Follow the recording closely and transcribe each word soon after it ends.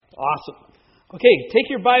Awesome. Okay, take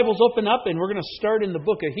your Bibles, open up, and we're going to start in the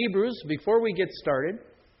book of Hebrews. Before we get started,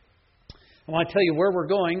 I want to tell you where we're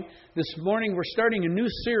going. This morning we're starting a new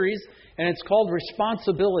series, and it's called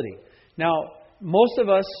Responsibility. Now, most of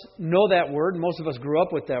us know that word. Most of us grew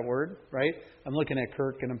up with that word, right? I'm looking at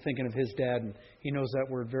Kirk, and I'm thinking of his dad, and he knows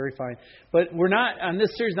that word very fine. But we're not, on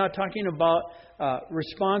this series, not talking about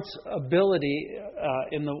responsibility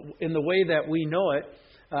in the way that we know it.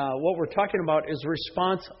 What we're talking about is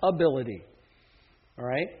responsibility. All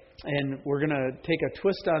right? And we're going to take a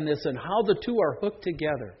twist on this and how the two are hooked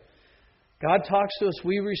together. God talks to us,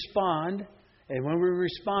 we respond, and when we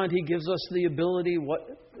respond, He gives us the ability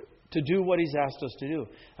to do what He's asked us to do.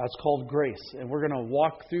 That's called grace. And we're going to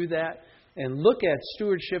walk through that and look at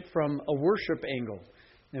stewardship from a worship angle.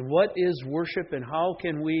 And what is worship, and how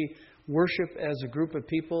can we worship as a group of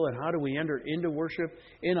people, and how do we enter into worship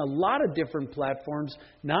in a lot of different platforms,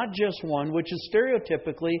 not just one, which is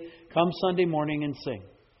stereotypically come Sunday morning and sing.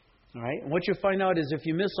 All right? And what you find out is if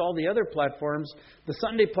you miss all the other platforms, the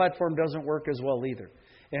Sunday platform doesn't work as well either.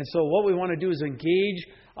 And so what we want to do is engage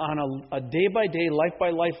on a day-by-day,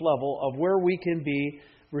 life-by-life level of where we can be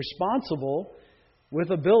responsible with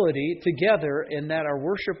ability together, and that our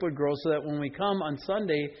worship would grow so that when we come on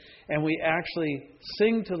Sunday and we actually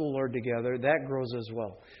sing to the Lord together, that grows as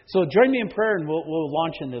well. So join me in prayer and we'll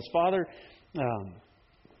launch in this. Father,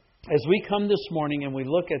 as we come this morning and we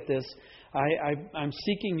look at this, I'm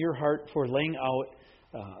seeking your heart for laying out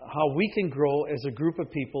how we can grow as a group of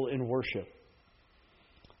people in worship.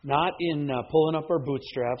 Not in pulling up our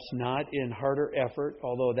bootstraps, not in harder effort,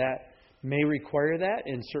 although that may require that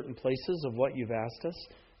in certain places of what you've asked us.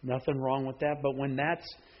 Nothing wrong with that. But when that's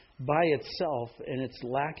by itself and it's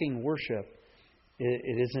lacking worship,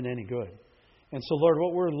 it isn't any good. And so, Lord,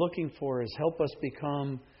 what we're looking for is help us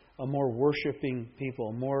become a more worshiping people,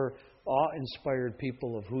 a more awe-inspired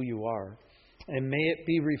people of who you are. And may it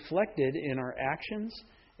be reflected in our actions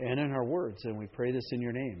and in our words. And we pray this in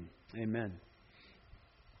your name. Amen.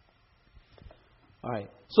 All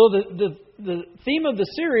right. So the theme of the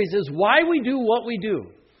series is why we do what we do.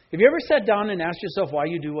 Have you ever sat down and asked yourself why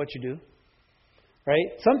you do what you do? Right?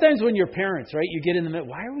 Sometimes when you're parents, right, you get in the middle,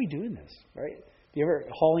 why are we doing this? Right? You ever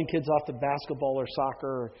hauling kids off to basketball or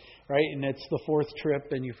soccer, right? And it's the fourth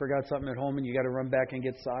trip and you forgot something at home and you got to run back and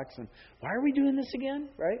get socks. And why are we doing this again?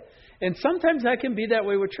 Right? And sometimes that can be that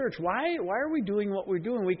way with church. Why are we doing what we're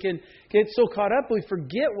doing? We can get so caught up we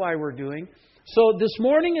forget why we're doing. So this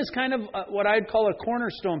morning is kind of what I'd call a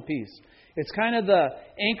cornerstone piece. It's kind of the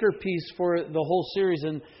anchor piece for the whole series.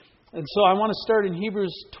 And so I want to start in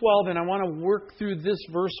Hebrews 12, and I want to work through this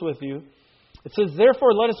verse with you. It says,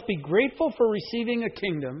 "Therefore let us be grateful for receiving a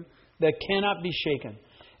kingdom that cannot be shaken.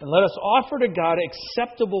 And let us offer to God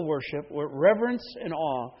acceptable worship with reverence and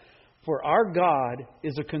awe, for our God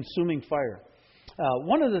is a consuming fire."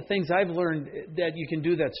 One of the things I've learned that you can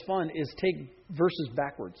do that's fun is take verses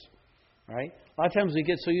backwards. Right? A lot of times we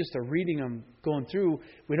get so used to reading them, going through,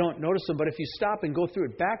 we don't notice them. But if you stop and go through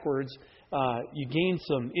it backwards, you gain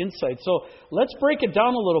some insight. So let's break it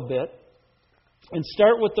down a little bit and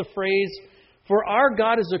start with the phrase, "For our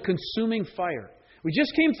God is a consuming fire." We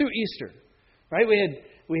just came through Easter, right?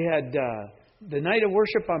 We had the night of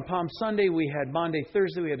worship on Palm Sunday. We had Maundy,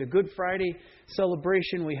 Thursday. We had a Good Friday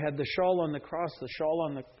celebration. We had the shawl on the cross, the shawl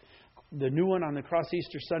on the new one on the cross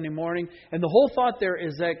Easter Sunday morning. And the whole thought there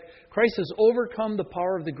is that Christ has overcome the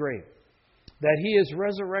power of the grave, that He is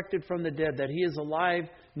resurrected from the dead, that He is alive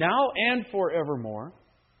now and forevermore.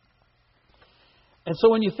 And so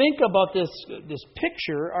when you think about this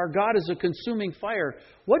picture, our God is a consuming fire,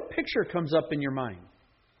 what picture comes up in your mind?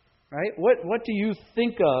 Right? What do you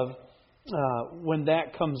think of when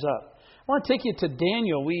that comes up? I want to take you to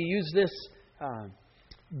Daniel. We use this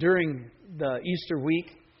during the Easter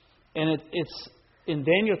week. And it's in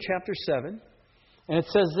Daniel chapter 7. And it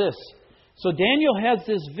says this. So Daniel has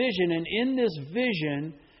this vision. And in this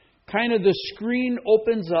vision, kind of the screen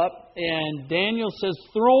opens up. And Daniel says,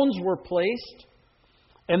 thrones were placed.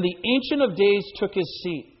 And the Ancient of Days took his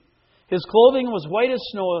seat. His clothing was white as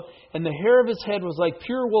snow. And the hair of his head was like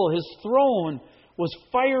pure wool. His throne was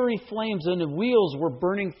fiery flames. And the wheels were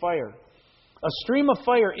burning fire. A stream of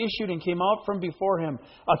fire issued and came out from before him.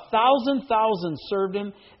 1,000,000 served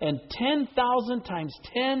him, and 10,000 times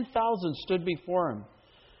 10,000 stood before him.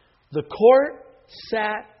 The court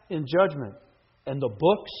sat in judgment, and the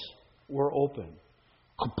books were open.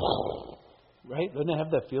 Right? Doesn't it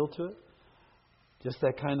have that feel to it? Just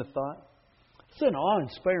that kind of thought. It's an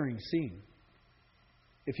awe-inspiring scene.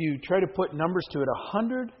 If you try to put numbers to it,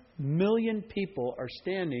 100 million people are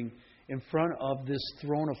standing in front of this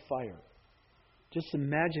throne of fire. Just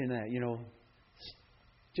imagine that,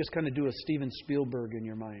 Just kind of do a Steven Spielberg in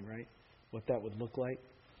your mind, right? What that would look like.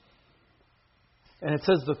 And it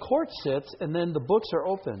says the court sits and then the books are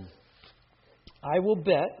open. I will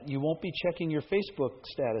bet you won't be checking your Facebook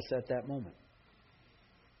status at that moment.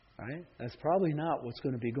 Right? That's probably not what's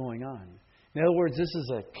going to be going on. In other words, this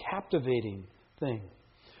is a captivating thing.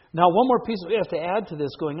 Now, one more piece we have to add to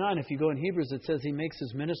this going on. If you go in Hebrews, it says He makes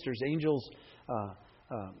His ministers angels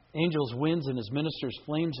winds and His ministers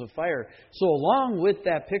flames of fire. So along with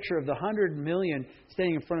that picture of the 100 million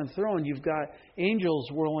standing in front of the throne, you've got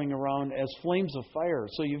angels whirling around as flames of fire.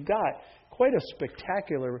 So you've got quite a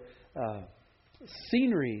spectacular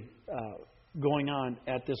scenery going on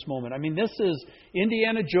at this moment. I mean, this is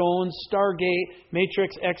Indiana Jones, Stargate,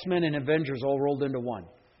 Matrix, X-Men, and Avengers all rolled into one.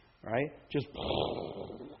 Right? Just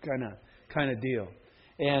kind of deal.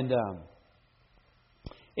 And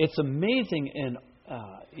it's amazing and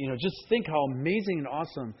just think how amazing and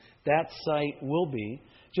awesome that site will be.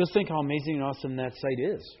 Just think how amazing and awesome that site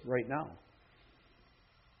is right now.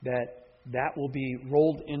 That will be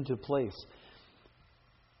rolled into place.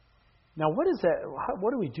 Now, what is that?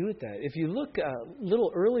 What do we do with that? If you look a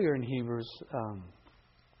little earlier in Hebrews,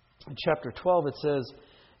 in chapter 12,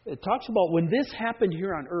 it talks about when this happened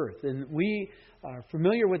here on earth. And we are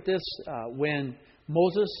familiar with this when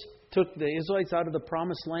Moses took the Israelites out of the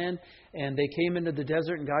promised land and they came into the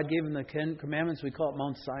desert and God gave them the 10 commandments. We call it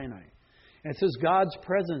Mount Sinai. And it says God's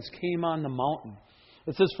presence came on the mountain.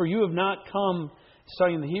 It says, for you have not come,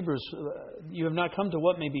 starting in the Hebrews, you have not come to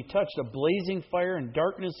what may be touched, a blazing fire and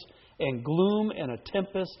darkness and gloom and a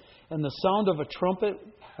tempest and the sound of a trumpet.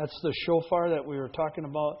 That's the shofar that we were talking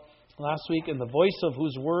about last week. And the voice of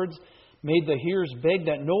whose words made the hearers beg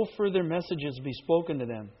that no further messages be spoken to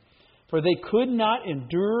them. For they could not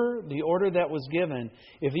endure the order that was given.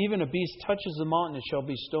 If even a beast touches the mountain, it shall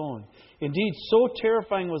be stoned. Indeed, so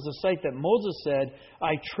terrifying was the sight that Moses said,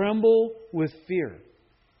 I tremble with fear.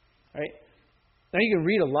 Right? Now you can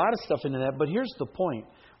read a lot of stuff into that, but here's the point.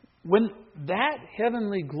 When that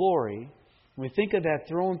heavenly glory, when we think of that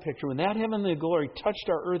throne picture, when that heavenly glory touched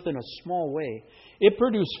our earth in a small way, it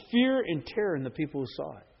produced fear and terror in the people who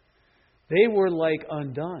saw it. They were like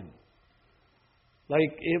undone.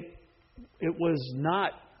 Like it was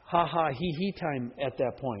not ha-ha, he-he time at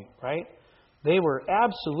that point, right? They were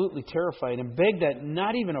absolutely terrified and begged that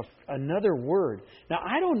not even another word. Now,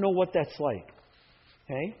 I don't know what that's like.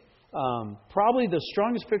 Okay? Probably the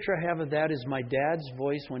strongest picture I have of that is my dad's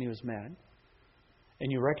voice when he was mad.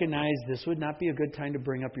 And you recognize this would not be a good time to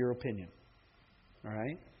bring up your opinion. All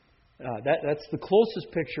right? That's the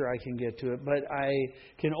closest picture I can get to it. But I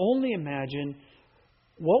can only imagine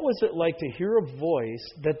what was it like to hear a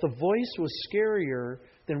voice that the voice was scarier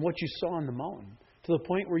than what you saw on the mountain, to the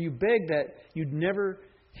point where you begged that you'd never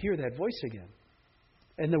hear that voice again.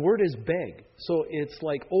 And the word is beg. So it's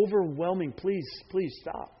like overwhelming, please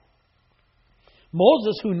stop.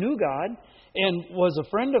 Moses, who knew God and was a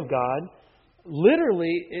friend of God,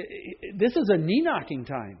 literally, this is a knee-knocking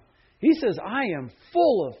time. He says, I am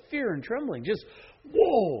full of fear and trembling. Just,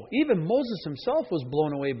 whoa. Even Moses himself was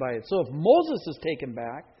blown away by it. So if Moses is taken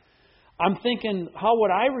back, I'm thinking, how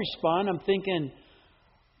would I respond? I'm thinking,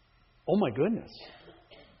 oh my goodness.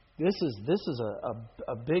 This is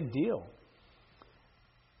a big deal.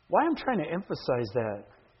 Why I'm trying to emphasize that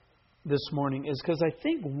this morning is because I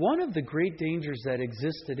think one of the great dangers that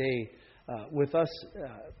exists today with us,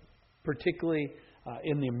 particularly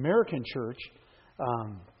in the American church,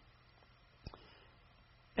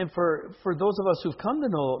 and for those of us who've come to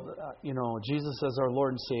know Jesus as our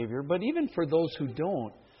Lord and Savior, but even for those who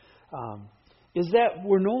don't, is that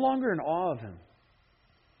we're no longer in awe of Him.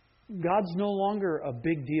 God's no longer a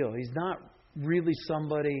big deal. He's not really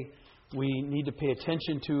somebody we need to pay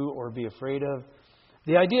attention to or be afraid of.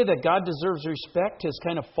 The idea that God deserves respect has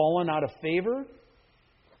kind of fallen out of favor.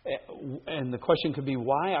 And the question could be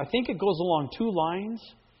why. I think it goes along two lines.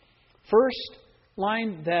 First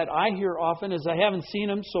line that I hear often is, I haven't seen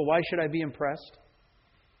Him, so why should I be impressed?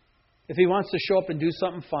 If He wants to show up and do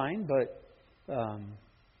something, fine, but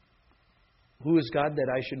who is God that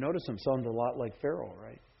I should notice Him? Sounds a lot like Pharaoh,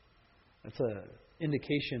 right? That's an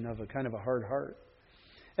indication of a kind of a hard heart.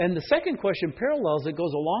 And the second question parallels, it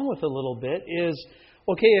goes along with a little bit, is,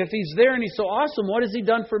 okay, if He's there and He's so awesome, what has He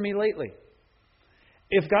done for me lately?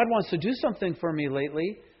 If God wants to do something for me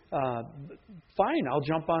lately, fine, I'll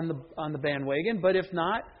jump on the bandwagon. But if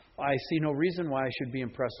not, I see no reason why I should be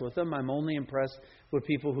impressed with Him. I'm only impressed with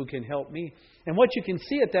people who can help me. And what you can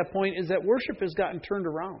see at that point is that worship has gotten turned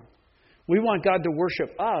around. We want God to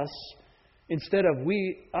worship us instead of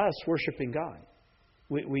us worshiping God.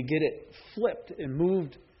 We get it flipped and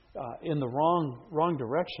moved in the wrong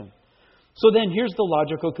direction. So then here's the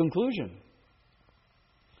logical conclusion.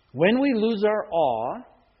 When we lose our awe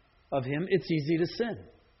of Him, it's easy to sin.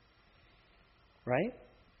 Right?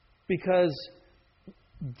 Because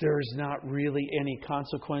there's not really any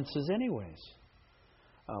consequences anyways.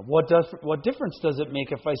 What difference does it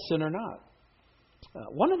make if I sin or not?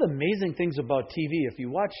 One of the amazing things about TV, if you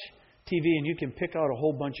watch TV and you can pick out a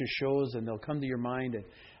whole bunch of shows and they'll come to your mind.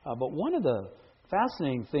 But one of the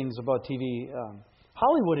fascinating things about TV,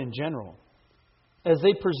 Hollywood in general, as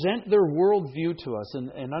they present their worldview to us,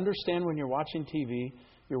 and understand when you're watching TV,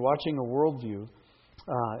 you're watching a worldview,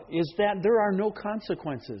 is that there are no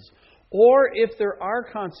consequences. Or if there are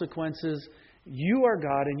consequences, you are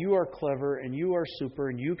God and you are clever and you are super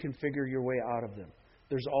and you can figure your way out of them.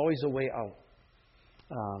 There's always a way out.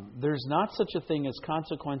 There's not such a thing as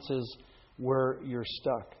consequences where you're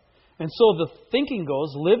stuck. And so the thinking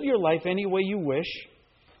goes, live your life any way you wish,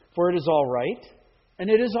 for it is all right, and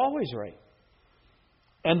it is always right.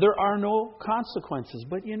 And there are no consequences.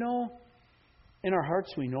 But in our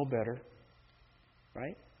hearts we know better.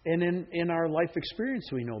 Right? And in our life experience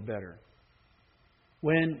we know better.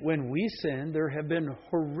 When we sin, there have been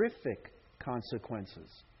horrific consequences.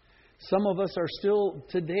 Some of us are still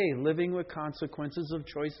today living with consequences of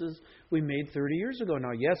choices we made 30 years ago. Now,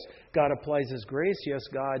 yes, God applies His grace. Yes,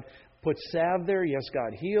 God puts salve there. Yes,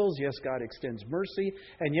 God heals. Yes, God extends mercy.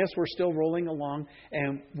 And yes, we're still rolling along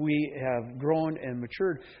and we have grown and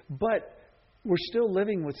matured. But we're still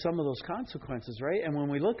living with some of those consequences, right? And when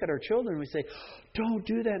we look at our children, we say, don't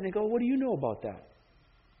do that. And they go, what do you know about that?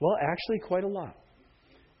 Well, actually, quite a lot.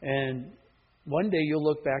 And one day you'll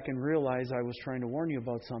look back and realize I was trying to warn you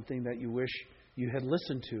about something that you wish you had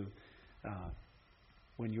listened to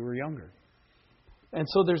when you were younger. And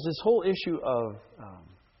so there's this whole issue of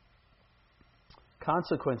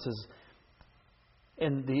consequences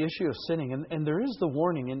and the issue of sinning. And there is the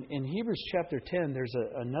warning. In Hebrews chapter 10, there's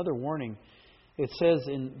another warning. It says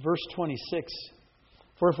in verse 26,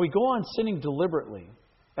 for if we go on sinning deliberately,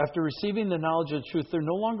 after receiving the knowledge of the truth, there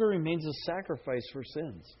no longer remains a sacrifice for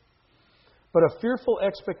sins, but a fearful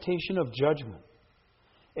expectation of judgment.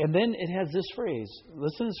 And then it has this phrase.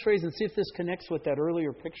 Listen to this phrase and see if this connects with that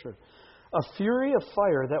earlier picture. A fury of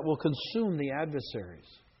fire that will consume the adversaries.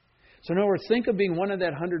 So in other words, think of being one of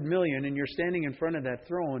that 100 million and you're standing in front of that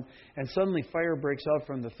throne and suddenly fire breaks out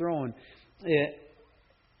from the throne.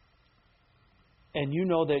 And you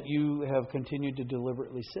know that you have continued to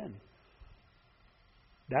deliberately sin.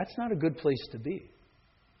 That's not a good place to be.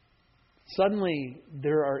 Suddenly,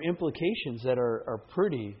 there are implications that are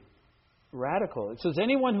pretty radical. It says,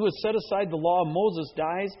 anyone who has set aside the law of Moses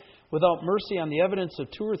dies without mercy on the evidence of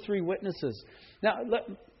 2 or 3 witnesses. Now,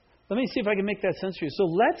 let me see if I can make that sense for you. So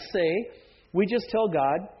let's say we just tell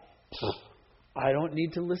God, I don't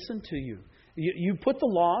need to listen to you. You put the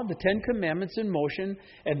law, the 10 Commandments in motion,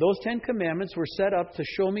 and those 10 Commandments were set up to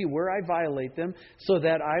show me where I violate them so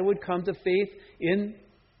that I would come to faith in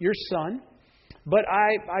your Son. But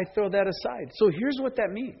I throw that aside. So here's what that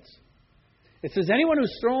means. It says anyone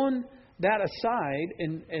who's thrown that aside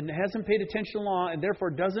and hasn't paid attention to law and therefore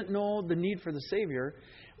doesn't know the need for the Savior,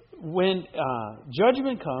 when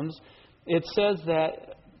judgment comes, it says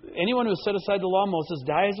that anyone who has set aside the law of Moses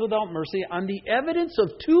dies without mercy on the evidence of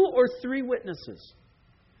 2 or 3 witnesses.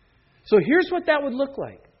 So here's what that would look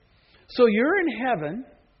like. So you're in heaven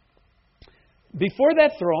before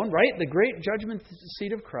that throne, right? The great judgment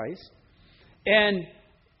seat of Christ. And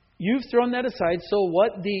you've thrown that aside. So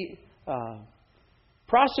what the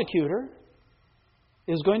prosecutor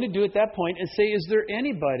is going to do at that point is say, is there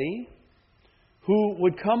anybody who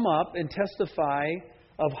would come up and testify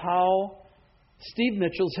of how Steve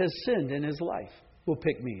Mitchells has sinned in his life? We'll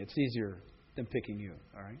pick me. It's easier than picking you.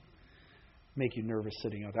 All right? Make you nervous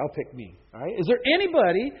sitting out there. I'll pick me. All right? Is there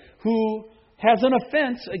anybody who has an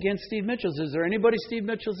offense against Steve Mitchells? Is there anybody Steve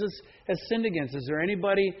Mitchells has sinned against? Is there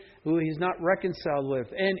anybody who he's not reconciled with?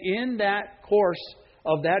 And in that course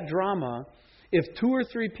of that drama, if 2 or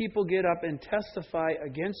 3 people get up and testify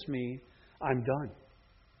against me, I'm done.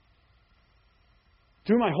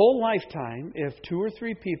 Through my whole lifetime, if 2 or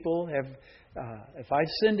 3 people have, if I've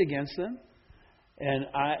sinned against them, and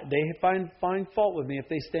they find fault with me, if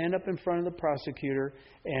they stand up in front of the prosecutor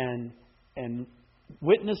and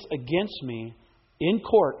witness against me in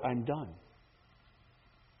court, I'm done.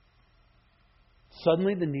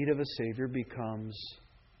 Suddenly the need of a Savior becomes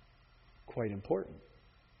quite important.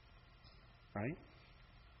 Right?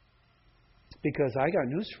 Because I got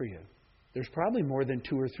news for you. There's probably more than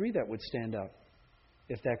 2 or 3 that would stand up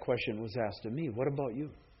if that question was asked of me. What about you?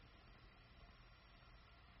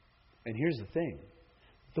 And here's the thing.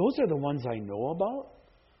 Those are the ones I know about.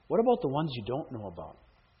 What about the ones you don't know about?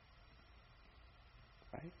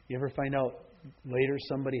 Right? You ever find out later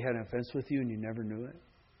somebody had an offense with you and you never knew it?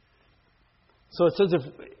 So it says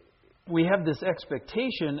if we have this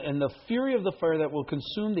expectation and the fury of the fire that will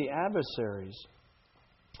consume the adversaries.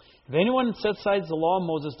 If anyone sets aside the law of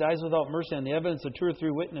Moses dies without mercy on the evidence of 2 or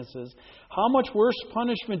 3 witnesses, how much worse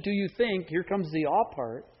punishment do you think, here comes the all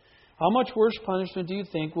part, how much worse punishment do you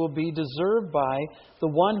think will be deserved by the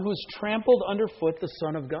one who's trampled underfoot the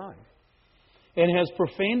Son of God and has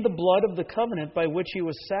profaned the blood of the covenant by which he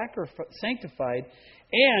was sanctified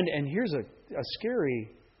and here's a scary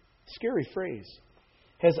phrase,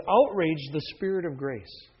 has outraged the Spirit of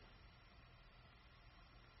grace.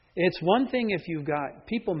 It's one thing if you've got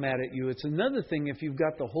people mad at you. It's another thing if you've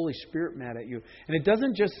got the Holy Spirit mad at you. And it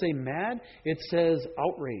doesn't just say mad, it says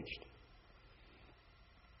outraged.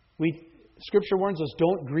 Scripture warns us,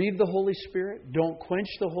 don't grieve the Holy Spirit, don't quench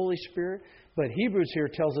the Holy Spirit. But Hebrews here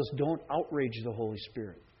tells us, don't outrage the Holy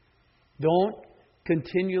Spirit. Don't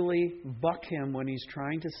continually buck Him when He's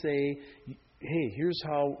trying to say, hey, here's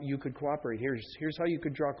how you could cooperate. Here's how you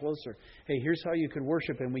could draw closer. Hey, here's how you could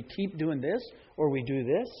worship. And we keep doing this or we do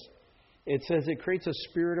this. It says it creates a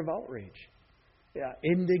spirit of outrage. Yeah,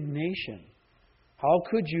 indignation. How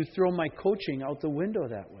could you throw my coaching out the window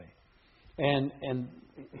that way? And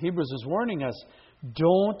Hebrews is warning us,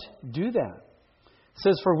 don't do that. It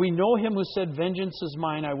says, for we know Him who said, vengeance is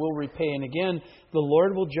mine, I will repay. And again, the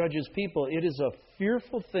Lord will judge His people. It is a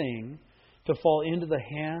fearful thing to fall into the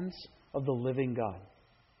hands of the living God.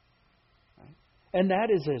 Right? And that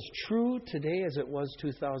is as true today as it was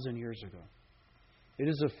 2,000 years ago. It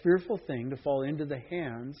is a fearful thing to fall into the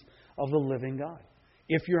hands of the living God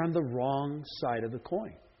if you're on the wrong side of the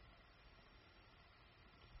coin.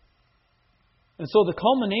 And so the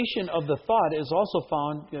culmination of the thought is also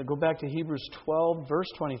found, go back to Hebrews 12, verse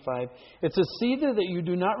 25. It says, see that you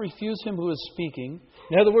do not refuse Him who is speaking.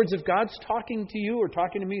 In other words, if God's talking to you or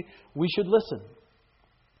talking to me, we should listen.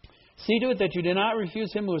 See to it that you do not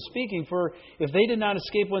refuse Him who is speaking, for if they did not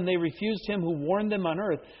escape when they refused Him who warned them on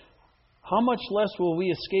earth, how much less will we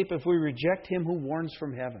escape if we reject Him who warns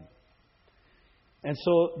from heaven? And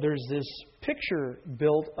so there's this picture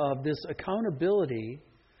built of this accountability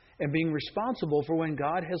and being responsible for when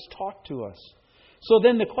God has talked to us. So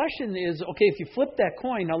then the question is, okay, if you flip that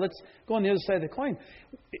coin, now let's go on the other side of the coin.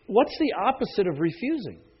 What's the opposite of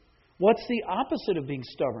refusing? What's the opposite of being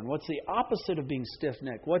stubborn? What's the opposite of being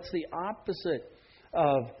stiff-necked? What's the opposite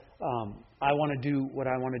of I want to do what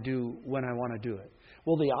I want to do when I want to do it?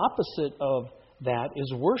 Well, the opposite of that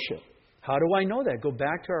is worship. How do I know that? Go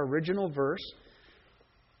back to our original verse.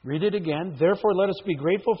 Read it again. Therefore, let us be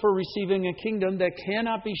grateful for receiving a kingdom that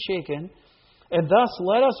cannot be shaken. And thus,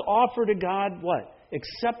 let us offer to God what?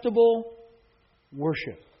 Acceptable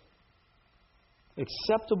worship.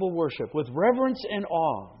 Acceptable worship with reverence and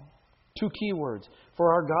awe. 2 key words.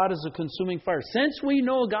 For our God is a consuming fire. Since we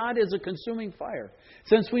know God is a consuming fire,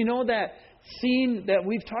 since we know that scene that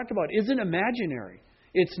we've talked about isn't imaginary,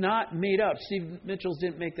 it's not made up. Steve Mitchells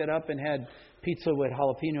didn't make that up and had pizza with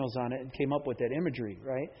jalapenos on it and came up with that imagery,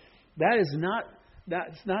 right? That's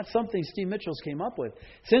not something Steve Mitchells came up with.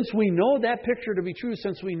 Since we know that picture to be true,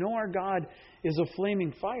 since we know our God is a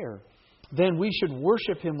flaming fire, then we should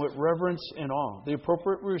worship Him with reverence and awe. The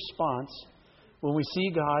appropriate response when we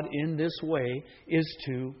see God in this way is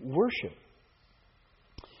to worship.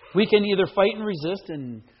 We can either fight and resist,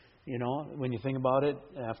 and when you think about it,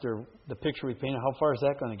 after the picture we painted, how far is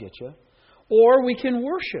that going to get you? Or we can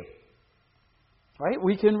worship. Right?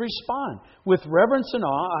 We can respond with reverence and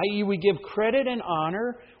awe, i.e. we give credit and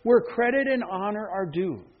honor where credit and honor are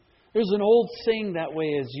due. There's an old saying that way,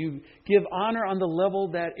 is you give honor on the level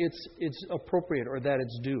that it's appropriate or that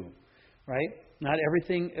it's due. Right? Not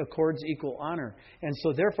everything accords equal honor. And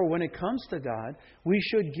so therefore, when it comes to God, we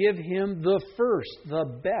should give Him the first, the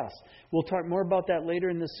best. We'll talk more about that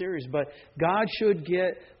later in this series. But God should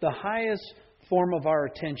get the highest form of our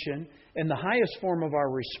attention and the highest form of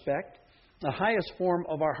our respect, the highest form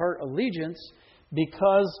of our heart allegiance,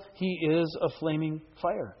 because He is a flaming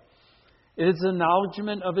fire. It is an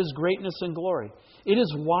acknowledgement of His greatness and glory. It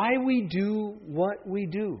is why we do what we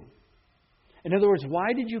do. In other words,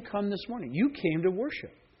 why did you come this morning? You came to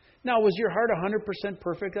worship. Now, was your heart 100%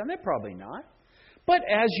 perfect on that? Probably not. But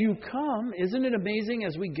as you come, isn't it amazing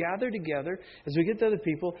as we gather together, as we get to other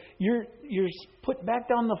people, you're put back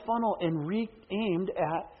down the funnel and re-aimed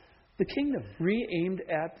at the kingdom, re-aimed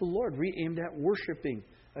at the Lord, re-aimed at worshiping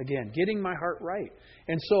again, getting my heart right.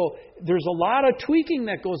 And so there's a lot of tweaking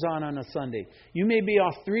that goes on a Sunday. You may be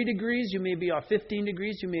off 3 degrees, you may be off 15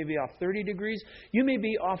 degrees, you may be off 30 degrees, you may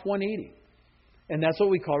be off 180. And that's what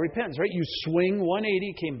we call repentance, right? You swing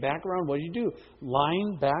 180, came back around. What do?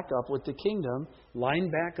 Line back up with the kingdom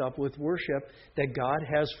line back up with worship that God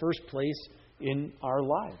has first place in our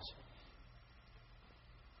lives.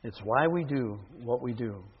 It's why we do what we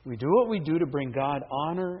do. We do what we do to bring God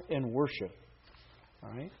honor and worship. All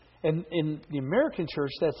right? And in the American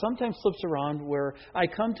church, that sometimes flips around where I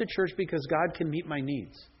come to church because God can meet my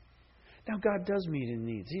needs. Now, God does meet his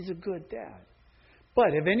needs. He's a good dad.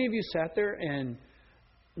 But have any of you sat there and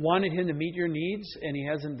wanted him to meet your needs and he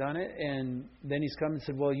hasn't done it, and then he's come and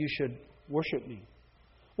said, well, you should worship me?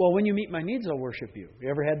 Well, when you meet my needs, I'll worship you. You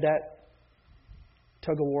ever had that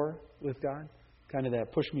tug of war with God? Kind of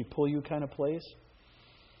that push me, pull you kind of place?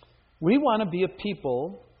 We want to be a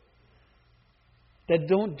people that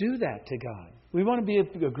don't do that to God. We want to be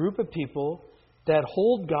a group of people that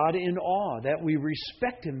hold God in awe, that we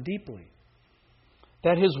respect him deeply,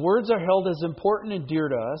 that his words are held as important and dear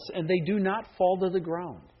to us, and they do not fall to the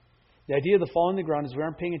ground. The idea of the falling to the ground is we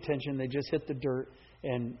aren't paying attention, they just hit the dirt,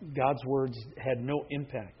 and God's words had no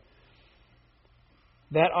impact.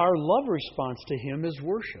 That our love response to him is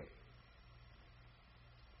worship.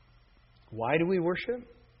 Why do we worship?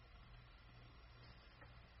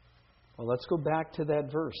 Well, let's go back to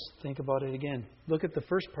that verse. Think about it again. Look at the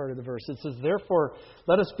first part of the verse. It says, therefore,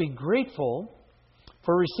 let us be grateful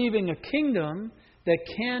for receiving a kingdom that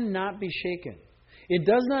cannot be shaken. It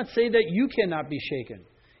does not say that you cannot be shaken.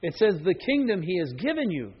 It says the kingdom he has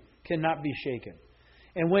given you cannot be shaken.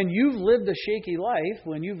 And when you've lived a shaky life,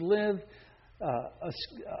 when you've lived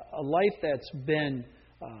a life that's been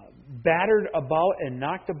battered about and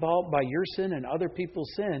knocked about by your sin and other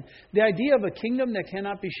people's sin, the idea of a kingdom that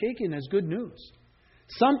cannot be shaken is good news.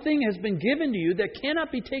 Something has been given to you that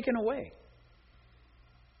cannot be taken away.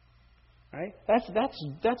 Right?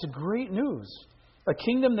 That's great news. A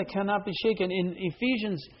kingdom that cannot be shaken. In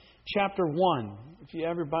Ephesians chapter 1, if you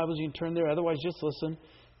have your Bibles, you can turn there. Otherwise, just listen.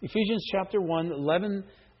 Ephesians chapter 1,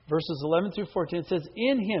 verses 11 through 14, it says,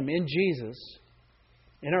 in him, in Jesus,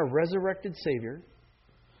 in our resurrected Savior,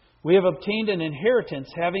 we have obtained an inheritance,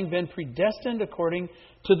 having been predestined according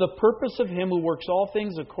to the purpose of him who works all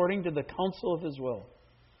things according to the counsel of his will.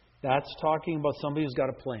 That's talking about somebody who's got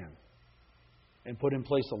a plan and put in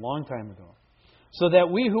place a long time ago. So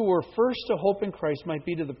that we who were first to hope in Christ might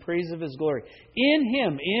be to the praise of his glory. In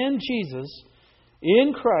him, in Jesus,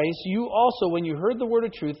 in Christ, you also, when you heard the word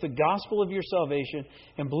of truth, the gospel of your salvation,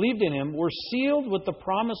 and believed in him, were sealed with the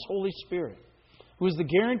promised Holy Spirit, who is the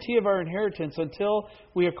guarantee of our inheritance until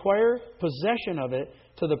we acquire possession of it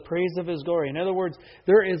to the praise of his glory. In other words,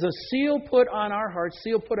 there is a seal put on our hearts,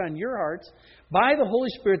 seal put on your hearts, by the Holy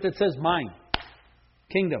Spirit that says, mine,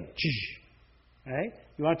 kingdom. Right?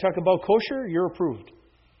 You want to talk about kosher? You're approved.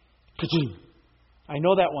 I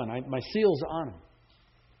know that one. My seal's on him.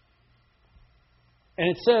 And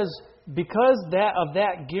it says, because of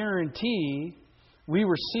that guarantee, we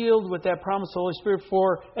were sealed with that promise of the Holy Spirit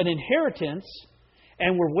for an inheritance.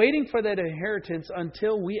 And we're waiting for that inheritance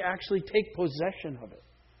until we actually take possession of it.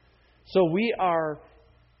 So we are,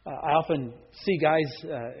 I often see guys,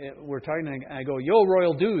 we're talking, and I go, yo,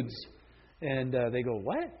 royal dudes. And they go,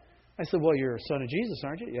 what? I said, well, you're a son of Jesus,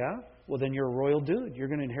 aren't you? Yeah. Well, then you're a royal dude. You're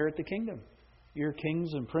going to inherit the kingdom. You're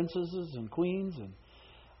kings and princesses and queens. And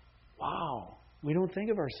wow, we don't think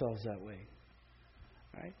of ourselves that way.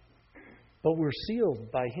 Right? But we're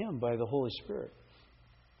sealed by him, by the Holy Spirit.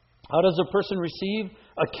 How does a person receive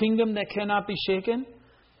a kingdom that cannot be shaken?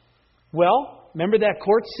 Well, remember that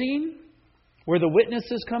court scene where the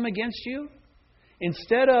witnesses come against you?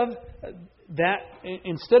 Instead of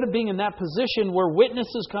being in that position where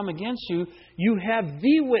witnesses come against you, you have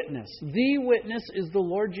the witness. The witness is the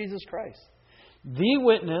Lord Jesus Christ. The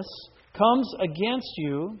witness comes against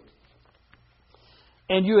you,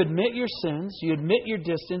 and you admit your sins, you admit your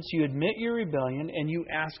distance, you admit your rebellion, and you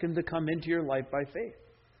ask him to come into your life by faith.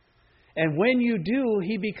 And when you do,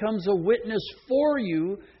 he becomes a witness for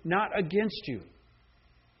you, not against you.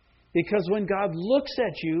 Because when God looks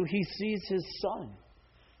at you, he sees his Son.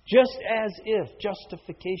 Just as if,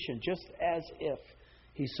 justification, just as if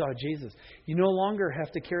he saw Jesus. You no longer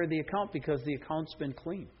have to carry the account because the account's been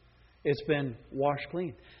clean. It's been washed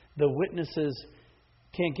clean. The witnesses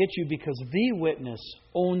can't get you because the witness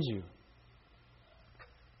owns you.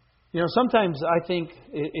 You know, sometimes I think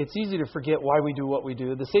it's easy to forget why we do what we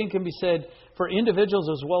do. The same can be said for individuals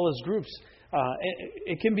as well as groups.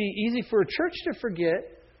 It can be easy for a church to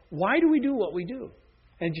forget, why do we do what we do?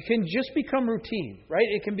 And it can just become routine, right?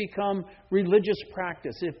 It can become religious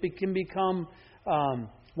practice. It can become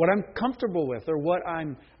what I'm comfortable with or what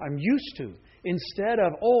I'm used to. Instead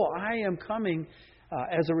of, I am coming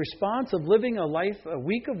as a response of living a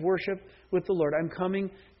week of worship with the Lord. I'm coming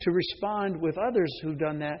to respond with others who've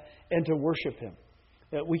done that and to worship him.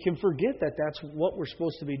 we can forget that that's what we're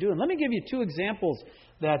supposed to be doing. Let me give you 2 examples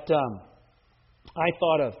that I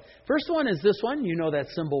thought of. First one is this one. You know that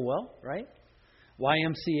symbol well, right?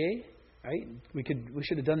 YMCA, right? We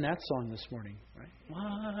should have done that song this morning,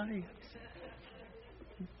 right?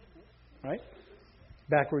 Right?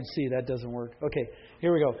 Backwards C, that doesn't work. Okay,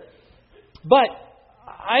 here we go. But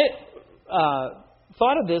I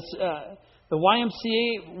thought of this. The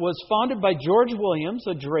YMCA was founded by George Williams,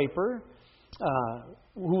 a draper,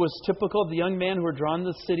 who was typical of the young man who were drawn to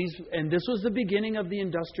the cities. And this was the beginning of the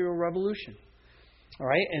Industrial Revolution. All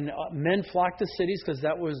right, and men flocked to cities because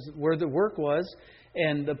that was where the work was.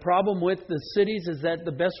 And the problem with the cities is that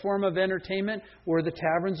the best form of entertainment were the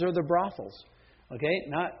taverns or the brothels. Okay,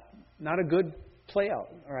 not a good play out,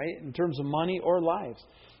 all right, in terms of money or lives.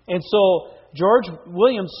 And so George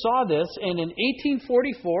Williams saw this, and in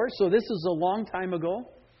 1844, so this is a long time ago,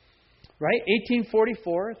 right?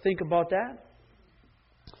 1844, think about that.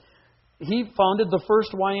 He founded the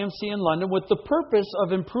first YMCA in London with the purpose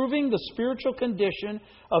of improving the spiritual condition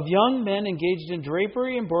of young men engaged in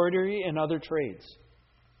drapery, embroidery, and other trades.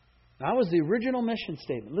 That was the original mission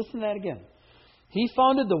statement. Listen to that again. He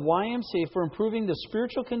founded the YMCA for improving the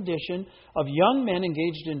spiritual condition of young men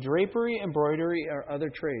engaged in drapery, embroidery, or other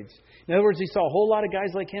trades. In other words, he saw a whole lot of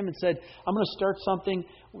guys like him and said, I'm going to start something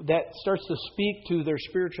that starts to speak to their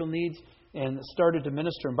spiritual needs, and started to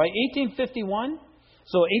minister them. By 1851,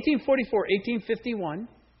 so 1844, 1851,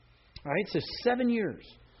 all right, so 7 years.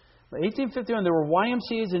 By 1851, there were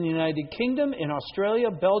YMCAs in the United Kingdom, in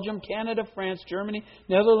Australia, Belgium, Canada, France, Germany,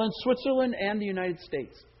 Netherlands, Switzerland, and the United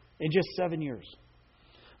States in just 7 years.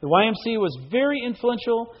 The YMCA was very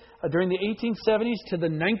influential during the 1870s to the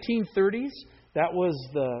 1930s. That was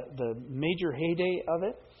the major heyday of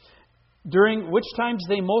it. During which times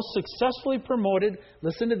they most successfully promoted,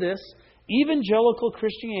 listen to this, evangelical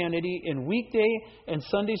Christianity in weekday and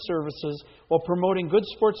Sunday services, while promoting good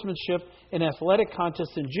sportsmanship in athletic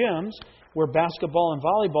contests and gyms where basketball and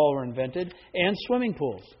volleyball were invented, and swimming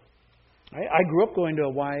pools. I grew up going to a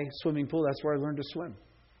Y swimming pool. That's where I learned to swim.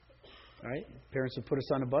 Right? Parents would put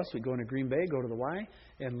us on a bus. We'd go into Green Bay, go to the Y,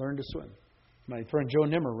 and learn to swim. My friend Joe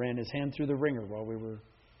Nimmer ran his hand through the ringer while we were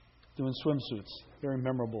doing swimsuits. Very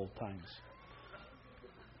memorable times.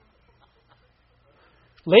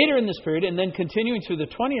 Later in this period, and then continuing through the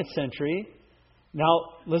 20th century, now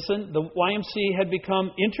listen, the YMCA had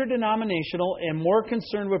become interdenominational and more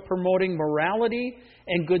concerned with promoting morality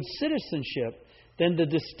and good citizenship than the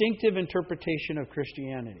distinctive interpretation of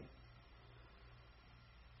Christianity.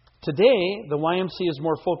 Today, the YMCA is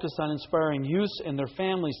more focused on inspiring youth and their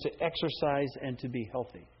families to exercise and to be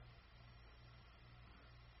healthy.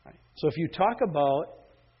 Right. So if you talk about,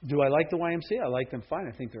 do I like the YMCA? I like them fine.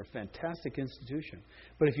 I think they're a fantastic institution.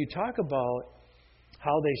 But if you talk about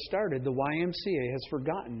how they started, the YMCA has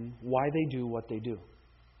forgotten why they do what they do.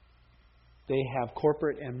 They have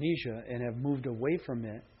corporate amnesia and have moved away from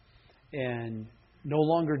it and no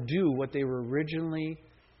longer do what they were originally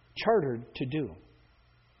chartered to do.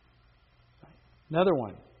 Another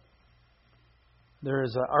one. There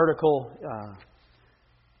is an article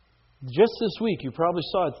just this week. You probably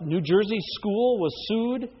saw it. New Jersey school was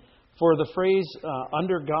sued for the phrase,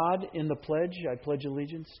 under God in the pledge. I pledge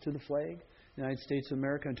allegiance to the flag, the United States of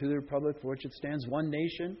America, and to the republic for which it stands, one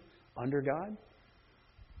nation, under God,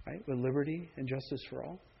 right, with liberty and justice for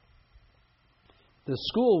all. The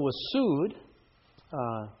school was sued.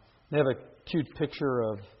 They have a cute picture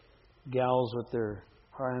of gals with their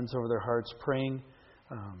hands over their hearts praying.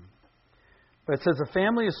 But it says a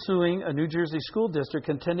family is suing a New Jersey school district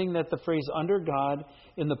contending that the phrase under God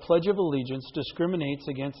in the Pledge of Allegiance discriminates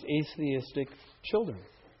against atheistic children.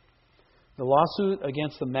 The lawsuit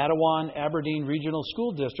against the Matawan Aberdeen Regional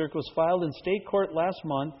School District was filed in state court last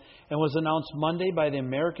month and was announced Monday by the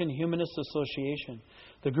American Humanist Association.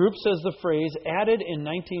 The group says the phrase, added in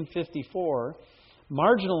 1954,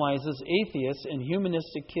 marginalizes atheists and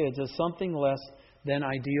humanistic kids as something less than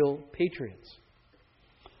ideal patriots.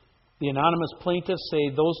 The anonymous plaintiffs say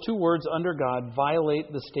those two words, under God,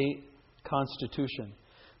 violate the state constitution.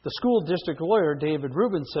 The school district lawyer, David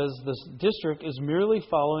Rubin, says the district is merely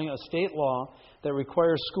following a state law that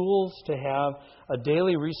requires schools to have a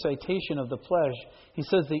daily recitation of the pledge. He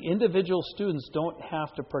says the individual students don't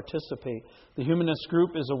have to participate. The humanist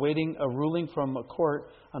group is awaiting a ruling from a court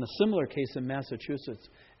on a similar case in Massachusetts,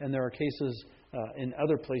 and there are cases in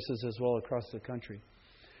other places as well across the country.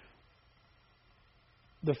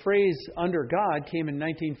 The phrase under God came in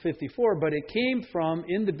 1954, but it came from,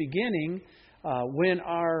 in the beginning, when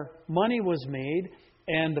our money was made,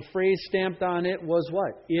 and the phrase stamped on it was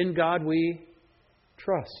what? In God we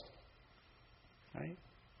trust. Right?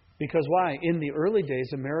 Because why? In the early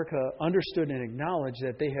days, America understood and acknowledged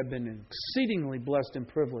that they had been exceedingly blessed and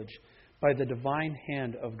privileged by the divine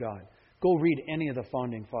hand of God. Go read any of the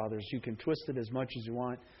founding fathers. You can twist it as much as you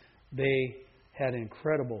want. They had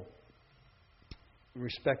incredible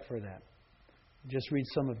respect for that. Just read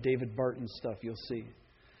some of David Barton's stuff, you'll see.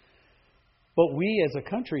 But we as a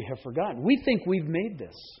country have forgotten. We think we've made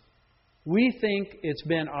this. We think it's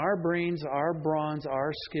been our brains, our bronze,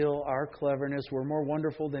 our skill, our cleverness. We're more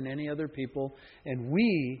wonderful than any other people. And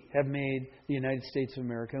we have made the United States of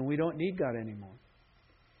America, and we don't need God anymore.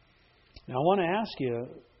 Now, I want to ask you,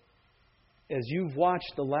 as you've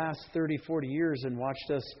watched the last 30, 40 years and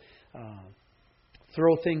watched us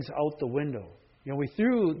throw things out the window. You know, we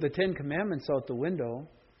threw the Ten Commandments out the window,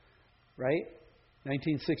 right?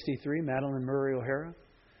 1963, Madalyn Murray O'Hara.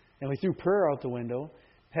 And we threw prayer out the window.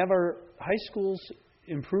 Have our high schools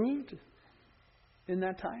improved in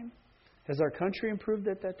that time? Has our country improved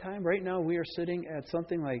at that time? Right now we are sitting at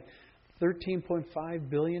something like 13.5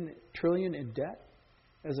 trillion in debt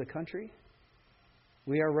as a country.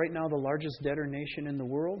 We are right now the largest debtor nation in the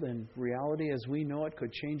world, and reality as we know it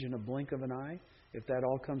could change in a blink of an eye if that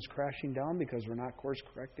all comes crashing down because we're not course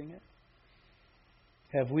correcting it.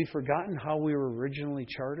 Have we forgotten how we were originally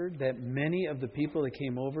chartered? That many of the people that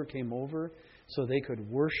came over so they could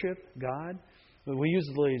worship God? But we use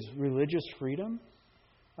religious freedom.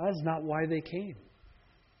 That's not why they came.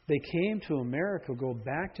 They came to America, go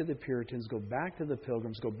back to the Puritans, go back to the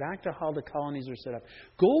Pilgrims, go back to how the colonies are set up.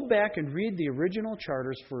 Go back and read the original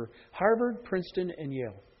charters for Harvard, Princeton, and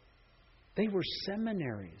Yale. They were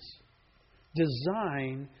seminaries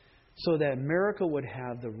designed so that America would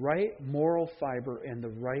have the right moral fiber and the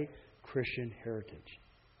right Christian heritage.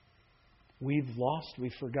 We've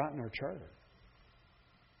forgotten our charter.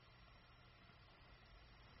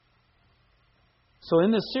 So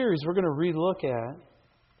in this series, we're going to relook at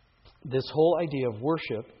this whole idea of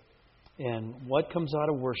worship and what comes out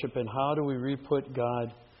of worship and how do we re-put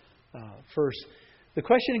God first. The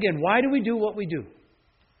question again, why do we do what we do?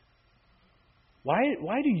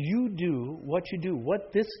 Why do you do what you do?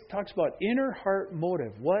 What this talks about, inner heart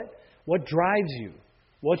motive. What drives you?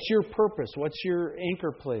 What's your purpose? What's your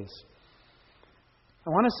anchor place? I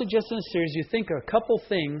want to suggest in this series you think a couple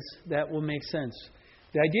things that will make sense.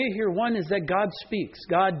 The idea here, one, is that God speaks.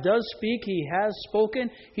 God does speak. He has spoken.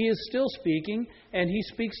 He is still speaking. And He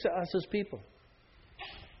speaks to us as people.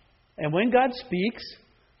 And when God speaks,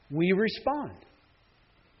 we respond.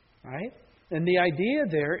 Right? And the idea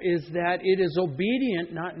there is that it is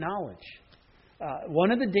obedient, not knowledge.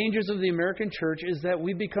 One of the dangers of the American church is that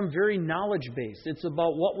we become very knowledge-based. It's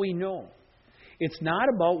about what we know. It's not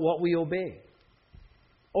about what we obey.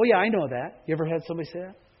 Oh, yeah, I know that. You ever had somebody say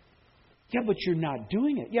that? Yeah, but you're not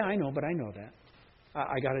doing it. Yeah, I know, but I know that.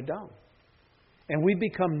 I got it down. And we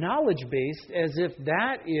become knowledge-based as if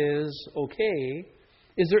that is okay.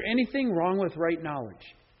 Is there anything wrong with right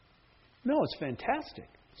knowledge? No, it's fantastic.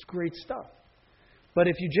 It's great stuff. But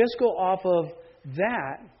if you just go off of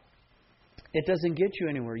that, it doesn't get you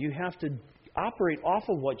anywhere. You have to operate off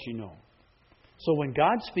of what you know. So when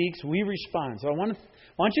God speaks, we respond. So I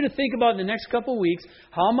want you to think about in the next couple of weeks,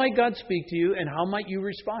 how might God speak to you and how might you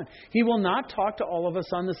respond? He will not talk to all of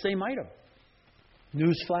us on the same item.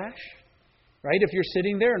 Newsflash. Right? If you're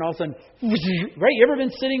sitting there and all of a sudden, right? You ever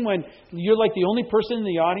been sitting when you're like the only person in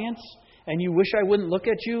the audience and you wish I wouldn't look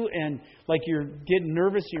at you and like you're getting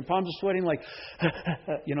nervous and your palms are sweating like,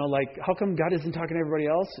 like how come God isn't talking to everybody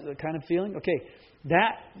else kind of feeling? Okay.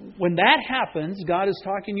 When that happens, God is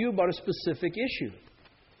talking to you about a specific issue.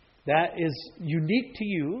 That is unique to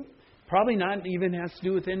you. Probably not even has to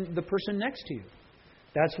do with the person next to you.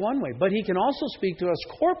 That's one way. But He can also speak to us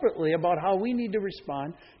corporately about how we need to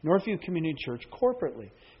respond, Northview Community Church,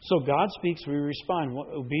 corporately. So God speaks, we respond.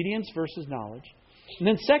 Obedience versus knowledge. And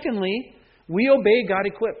then secondly, we obey, God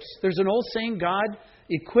equips. There's an old saying, God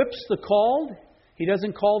equips the called. He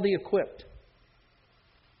doesn't call the equipped.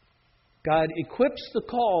 God equips the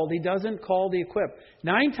called. He doesn't call the equipped.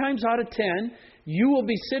 9 times out of 10, you will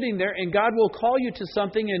be sitting there and God will call you to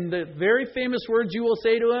something and the very famous words you will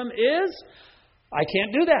say to Him is, I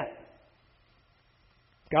can't do that.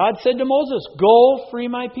 God said to Moses, go free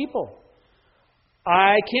my people.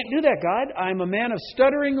 I can't do that, God. I'm a man of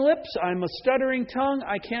stuttering lips. I'm a stuttering tongue.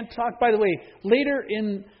 I can't talk. By the way, later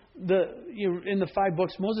in the 5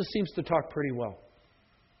 books, Moses seems to talk pretty well.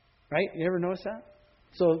 Right? You ever notice that?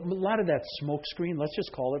 So a lot of that smoke screen, let's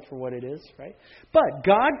just call it for what it is, right? But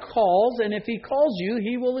God calls, and if He calls you,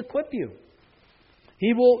 He will equip you.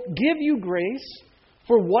 He will give you grace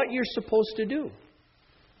for what you're supposed to do.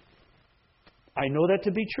 I know that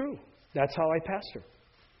to be true. That's how I pastor.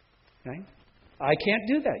 Right? I can't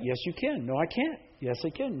do that. Yes, you can. No, I can't. Yes, I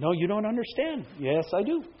can. No, you don't understand. Yes, I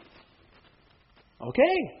do.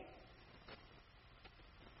 Okay.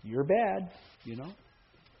 You're bad, You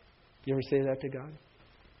ever say that to God?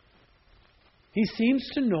 He seems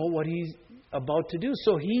to know what He's about to do.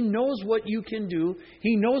 So He knows what you can do.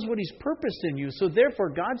 He knows what He's purposed in you. So therefore,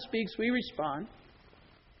 God speaks, we respond.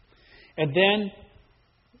 And then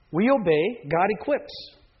we obey, God equips.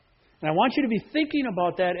 And I want you to be thinking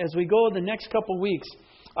about that as we go the next couple weeks.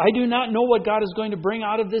 I do not know what God is going to bring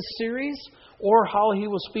out of this series or how He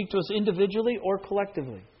will speak to us individually or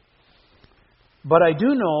collectively. But I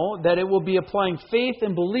do know that it will be applying faith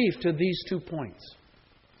and belief to these 2 points.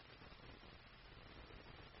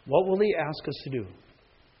 What will He ask us to do?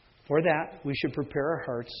 For that, we should prepare our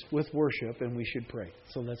hearts with worship and we should pray.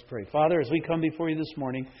 So let's pray. Father, as we come before You this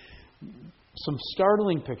morning, some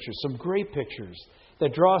startling pictures, some great pictures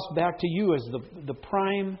that draw us back to You as the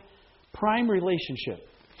prime relationship.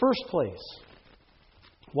 First place.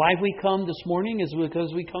 Why we come this morning is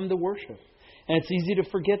because we come to worship. And it's easy to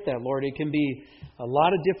forget that, Lord. It can be a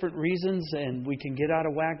lot of different reasons and we can get out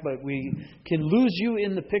of whack, but we can lose You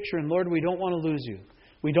in the picture. And Lord, we don't want to lose You.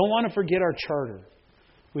 We don't want to forget our charter.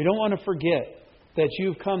 We don't want to forget that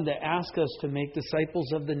You've come to ask us to make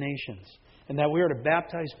disciples of the nations and that we are to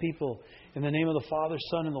baptize people in the name of the Father,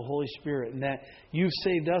 Son, and the Holy Spirit, and that You've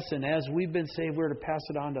saved us, and as we've been saved, we're to pass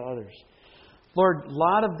it on to others. Lord, a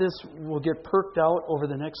lot of this will get perked out over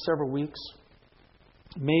the next several weeks.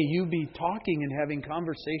 May You be talking and having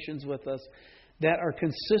conversations with us that are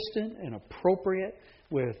consistent and appropriate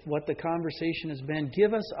with what the conversation has been.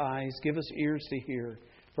 Give us eyes, give us ears to hear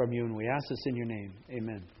from You, and we ask this in Your name.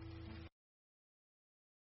 Amen.